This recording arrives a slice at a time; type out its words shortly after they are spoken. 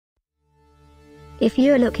If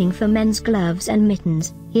you're looking for men's gloves and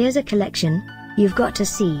mittens, here's a collection you've got to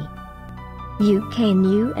see. UK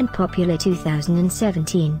new and popular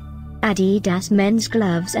 2017 Adidas men's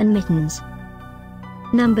gloves and mittens.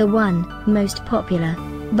 Number 1, most popular,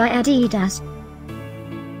 by Adidas.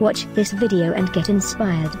 Watch this video and get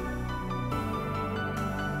inspired.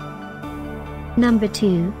 Number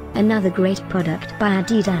 2, another great product by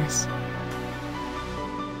Adidas.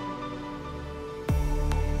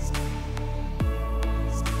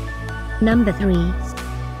 Number 3.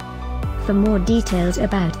 For more details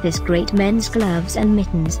about this great men's gloves and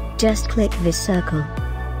mittens, just click this circle.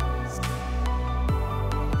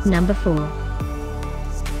 Number 4.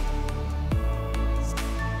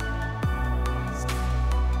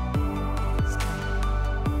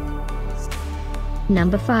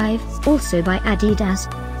 Number 5, also by Adidas.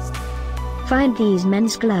 Find these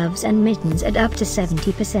men's gloves and mittens at up to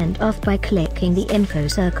 70% off by clicking the info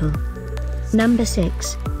circle. Number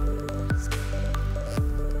 6.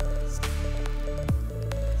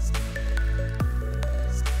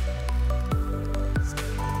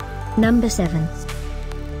 Number 7.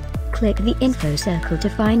 Click the info circle to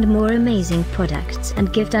find more amazing products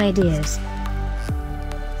and gift ideas.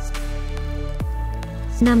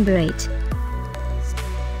 Number 8.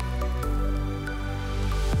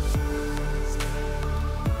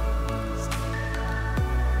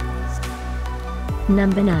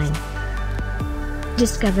 Number 9.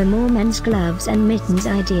 Discover more men's gloves and mittens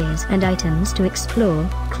ideas and items to explore,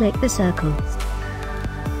 click the circle.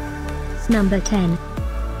 Number 10.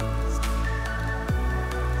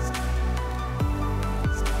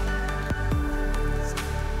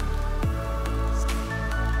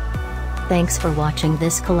 Thanks for watching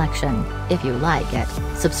this collection. If you like it,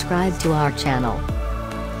 subscribe to our channel.